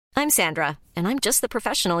I'm Sandra, and I'm just the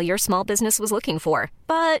professional your small business was looking for.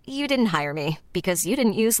 But you didn't hire me because you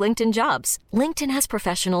didn't use LinkedIn Jobs. LinkedIn has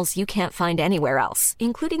professionals you can't find anywhere else,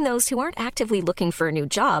 including those who aren't actively looking for a new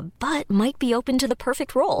job, but might be open to the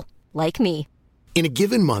perfect role, like me. In a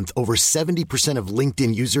given month, over 70% of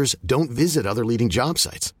LinkedIn users don't visit other leading job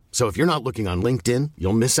sites. So if you're not looking on LinkedIn,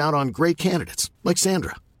 you'll miss out on great candidates like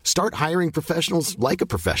Sandra. Start hiring professionals like a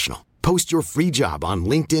professional. Post your free job on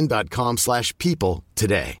linkedin.com/people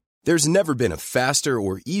today. There's never been a faster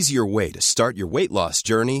or easier way to start your weight loss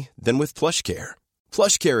journey than with PlushCare.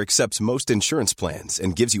 PlushCare accepts most insurance plans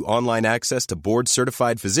and gives you online access to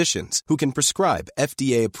board-certified physicians who can prescribe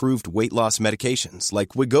FDA-approved weight loss medications like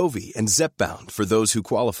Wegovy and Zepbound for those who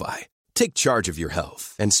qualify. Take charge of your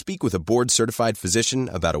health and speak with a board-certified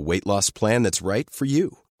physician about a weight loss plan that's right for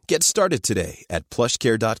you. Get started today at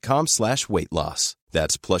plushcare.com/weight loss.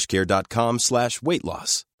 That's plushcare.com/weight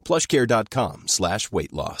loss.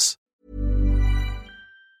 plushcare.com/weight loss.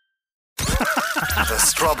 The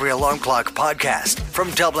Strawberry Alarm Clock Podcast from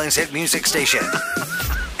Dublin's hit music station,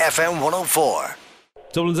 FM 104.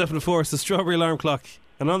 Dublin's FM 104, it's the Strawberry Alarm Clock.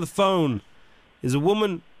 And on the phone is a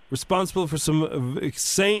woman responsible for some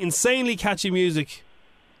insanely catchy music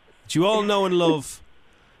that you all know and love.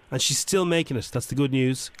 And she's still making it. That's the good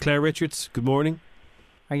news. Claire Richards, good morning.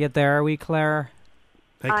 Are you there, are we, Claire?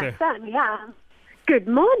 Hey, Claire. I certainly am. Good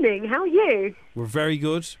morning, how are you? We're very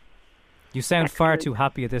good. You sound far too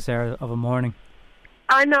happy at this hour of a morning.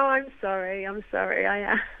 I know, I'm sorry, I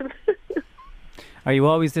am. Are you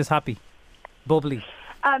always this happy? Bubbly?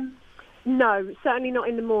 No, certainly not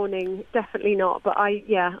in the morning, definitely not. But I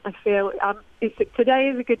feel today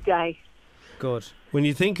is a good day. Good. When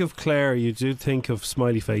you think of Claire, you do think of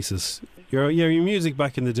smiley faces. Your music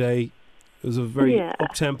back in the day was a very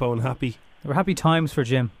up-tempo and happy. There were happy times for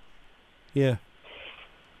Jim. Yeah.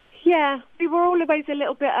 Yeah, we were always a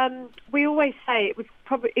little bit, we always say it was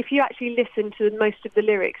probably, if you actually listen to most of the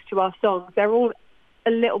lyrics to our songs, they're all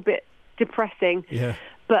a little bit depressing. Yeah.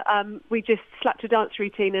 But we just slapped a dance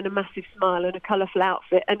routine and a massive smile and a colourful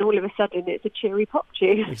outfit, and all of a sudden it's a cheery pop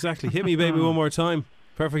tune. Exactly. Hit Me Baby One More Time.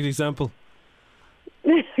 Perfect example.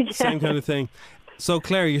 Yeah. Same kind of thing. So,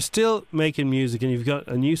 Claire, you're still making music and you've got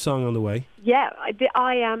a new song on the way. Yeah,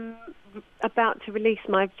 I am about to release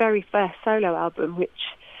my very first solo album, which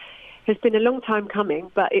has been a long time coming,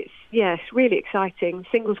 but it's really exciting. The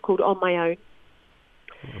single's called On My Own.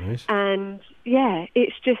 Right. And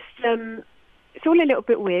it's just it's all a little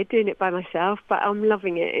bit weird doing it by myself, but I'm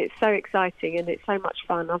loving it. It's so exciting and it's so much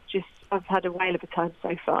fun. I've had a whale of a time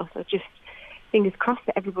so far, so just fingers crossed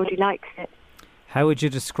that everybody likes it. How would you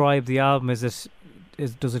describe the album? Does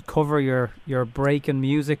it cover your break in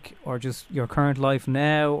music or just your current life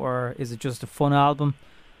now, or is it just a fun album?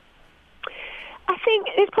 I think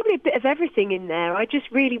there's probably a bit of everything in there. I just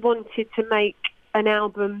really wanted to make an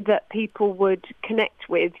album that people would connect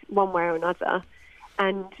with one way or another,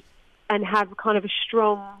 and have kind of a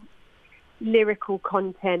strong lyrical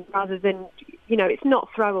content rather than, it's not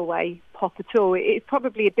throwaway pop at all. It's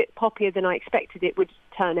probably a bit poppier than I expected it would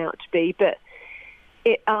turn out to be, but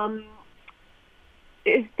it's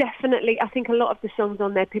definitely, I think a lot of the songs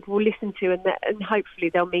on there people will listen to and hopefully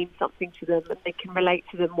they'll mean something to them and they can relate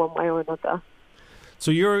to them one way or another. So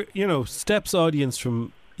your, Steps audience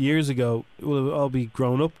from years ago will all be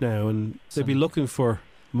grown up now and they'll be looking for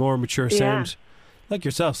more mature sound like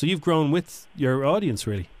yourself. So you've grown with your audience,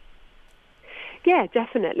 really. Yeah,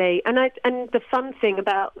 definitely. And the fun thing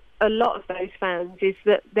about a lot of those fans is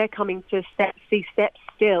that they're coming to see Steps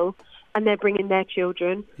still, and they're bringing their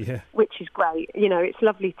children, which is great. It's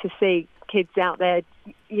lovely to see kids out there,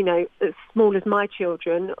 as small as my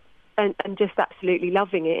children, and just absolutely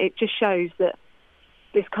loving it. It just shows that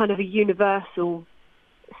there's kind of a universal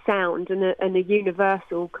sound and a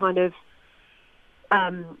universal kind of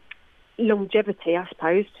longevity, I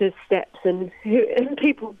suppose, to Steps. And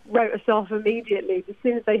people wrote us off immediately. As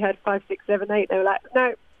soon as they heard 5, 6, 7, 8, they were like,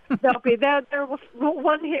 no. They're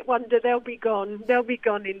one hit wonder. They'll be gone. They'll be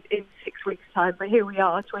gone in 6 weeks' time. But here we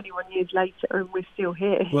are, 21 years later, and we're still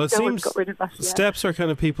here. Well, it no seems one's got rid of us yet. Steps are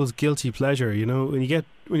kind of people's guilty pleasure. When you get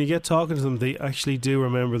talking to them, they actually do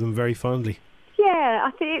remember them very fondly. Yeah,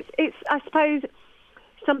 I think it's. I suppose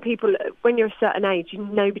some people, when you're a certain age,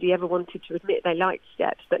 nobody ever wanted to admit they liked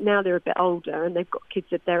Steps, but now they're a bit older and they've got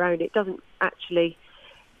kids of their own. It doesn't actually,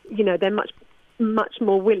 they're much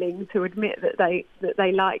more willing to admit that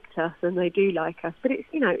they liked us and they do like us. But it's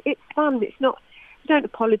it's fun. It's not. We don't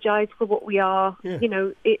apologise for what we are. Yeah.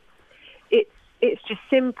 It's just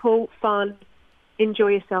simple, fun, enjoy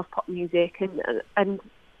yourself pop music, and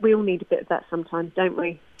we all need a bit of that sometimes, don't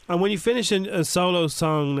we? And when you finish a solo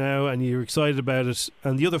song now and you're excited about it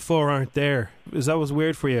and the other 4 aren't there, is that what's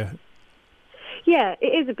weird for you? Yeah, it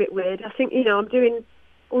is a bit weird. I think, I'm doing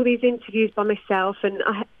all these interviews by myself, and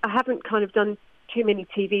I haven't kind of done too many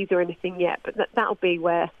TVs or anything yet, but that'll be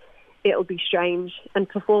where it'll be strange, and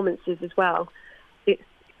performances as well. It's,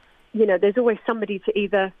 there's always somebody to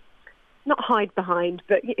either not hide behind,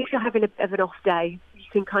 but if you're having a bit of an off day, you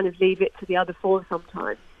can kind of leave it to the other 4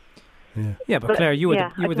 sometimes. Yeah, but Claire, you were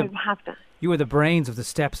the brains of the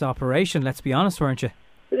Steps operation. Let's be honest, weren't you?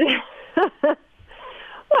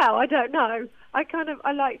 Well, I don't know. I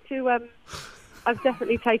like to. I've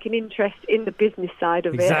definitely taken interest in the business side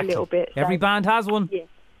of it a little bit. So. Every band has one.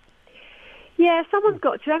 Yeah, someone's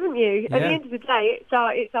got to, haven't you? At the end of the day,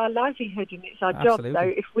 it's our livelihood and it's our job. So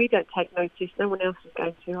if we don't take notice, no one else is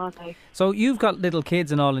going to, are they? So you've got little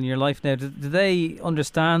kids and all in your life now. Do they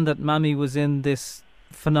understand that Mammy was in this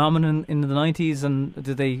phenomenon in the 90s, and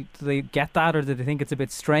do they get that, or do they think it's a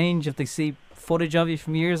bit strange if they see footage of you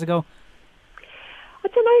from years ago? I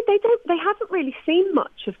don't know. They haven't really seen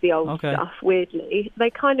much of the old stuff. Weirdly,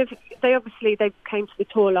 they obviously came to the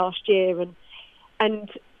tour last year,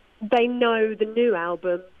 and they know the new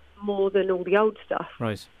album more than all the old stuff.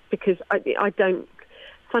 Right. Because I don't.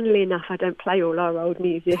 Funnily enough, I don't play all our old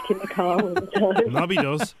music in the car all the time. Nobby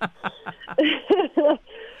does.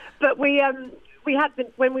 But we had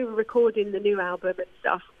when we were recording the new album and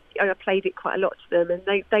stuff. I played it quite a lot to them, and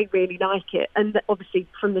they really like it. And obviously,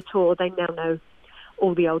 from the tour, they now know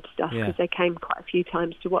all the old stuff because they came quite a few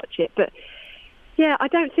times to watch it. But yeah, I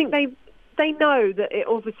don't think they know that it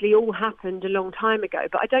obviously all happened a long time ago,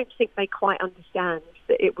 but I don't think they quite understand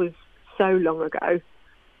that it was so long ago.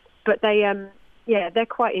 But they're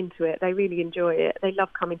quite into it. They really enjoy it. They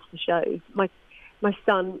love coming to the shows. My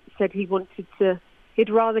son said he'd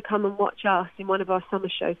rather come and watch us in one of our summer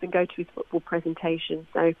shows than go to his football presentation.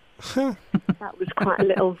 So that was quite a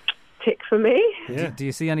little tick for me. Yeah. Do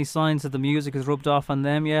you see any signs that the music has rubbed off on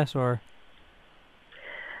them yet, or?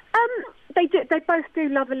 They do. They both do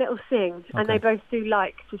love a little sing, and they both do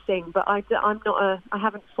like to sing. But I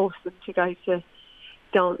haven't forced them to go to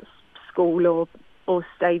dance school or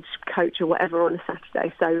stage coach or whatever on a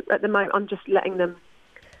Saturday. So at the moment, I'm just letting them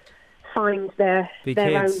find their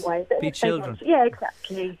own way. Be children. Yeah,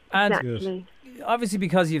 exactly. And exactly. Obviously,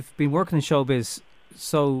 because you've been working in showbiz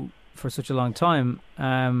for such a long time,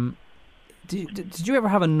 did you ever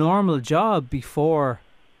have a normal job before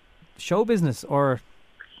show business, or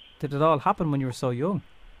did it all happen when you were so young?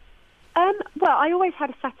 Well, I always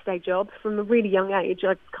had a Saturday job from a really young age.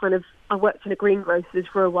 I worked in a greengrocer's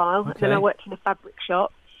for a while, and then I worked in a fabric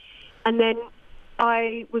shop, and then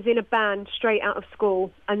I was in a band straight out of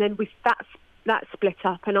school, and then that split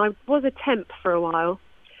up, and I was a temp for a while.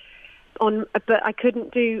 But I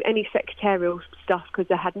couldn't do any secretarial stuff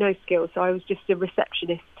because I had no skills, so I was just a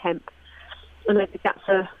receptionist temp. And I did that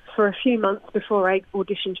for a few months before I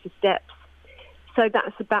auditioned for Steps. So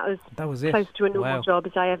that's about as close to a normal job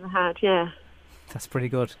as I ever had, yeah. That's pretty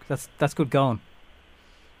good. That's good going.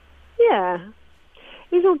 Yeah.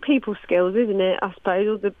 It's all people skills, isn't it, I suppose?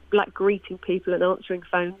 All the greeting people and answering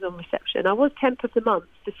phones on reception. I was temp of the month,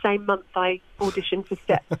 the same month I auditioned for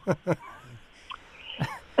Steps.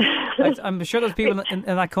 I'm sure those people in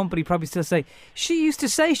that company probably still say, she used to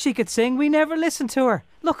say she could sing, we never listened to her.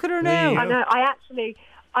 Look at her now. I know.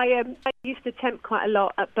 I used to temp quite a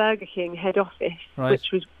lot at Burger King head office,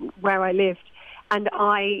 which was where I lived, and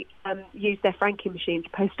I used their franking machine to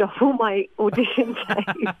post off all my audition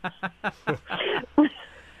days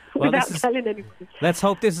without telling anyone. Let's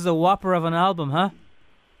hope this is a whopper of an album, huh?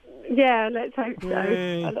 Yeah, let's hope so.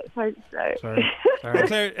 Let's hope so. Sorry.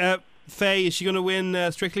 Claire, Faye, is she going to win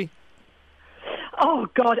Strictly? Oh,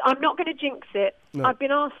 God, I'm not going to jinx it. No. I've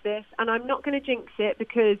been asked this, and I'm not going to jinx it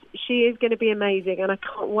because she is going to be amazing, and I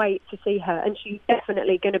can't wait to see her, and she's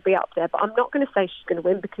definitely going to be up there. But I'm not going to say she's going to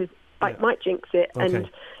win because I might jinx it. Okay.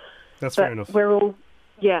 That's fair enough. We're all,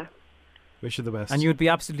 wish you the best. And you would be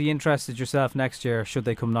absolutely interested yourself next year, should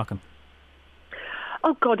they come knocking?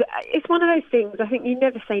 Oh, God, it's one of those things. I think you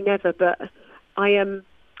never say never, but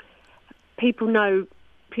people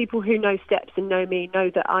who know Steps and know me know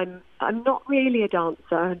that I'm not really a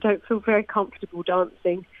dancer. I don't feel very comfortable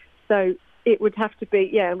dancing. So it would have to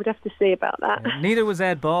be, we'd have to see about that. Yeah, neither was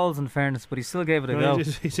Ed Balls, in fairness, but he still gave it a go.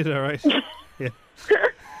 He did all right. Yeah.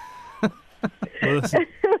 Well, listen,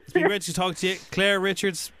 it's been great to talk to you. Claire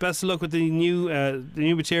Richards, best of luck with the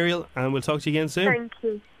new material, and we'll talk to you again soon. Thank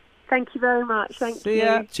you. Thank you very much. See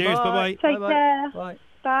ya. Cheers. Bye-bye. Take care. Bye.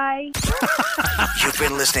 Bye. You've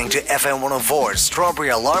been listening to FM 104's Strawberry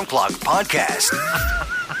Alarm Clock Podcast.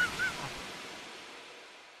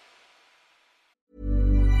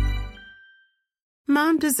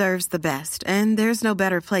 Mom deserves the best, and there's no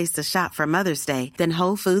better place to shop for Mother's Day than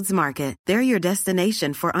Whole Foods Market. They're your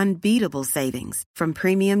destination for unbeatable savings, from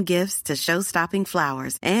premium gifts to show-stopping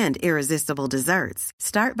flowers and irresistible desserts.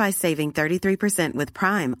 Start by saving 33% with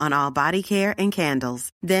Prime on all body care and candles.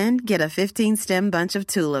 Then get a 15-stem bunch of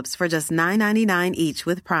tulips for just $9.99 each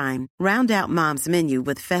with Prime. Round out Mom's menu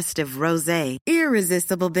with festive rosé,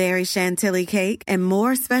 irresistible berry chantilly cake, and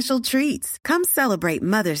more special treats. Come celebrate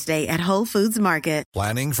Mother's Day at Whole Foods Market.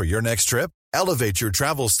 Planning for your next trip? Elevate your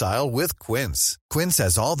travel style with Quince. Quince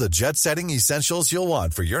has all the jet-setting essentials you'll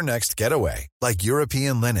want for your next getaway, like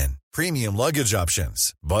European linen, premium luggage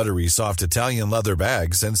options, buttery soft Italian leather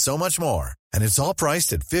bags, and so much more. And it's all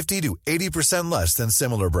priced at 50 to 80% less than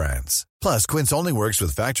similar brands. Plus, Quince only works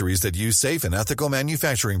with factories that use safe and ethical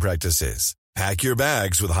manufacturing practices. Pack your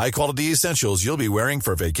bags with high-quality essentials you'll be wearing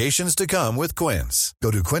for vacations to come with Quince.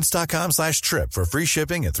 Go to quince.com/trip for free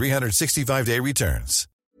shipping and 365-day returns.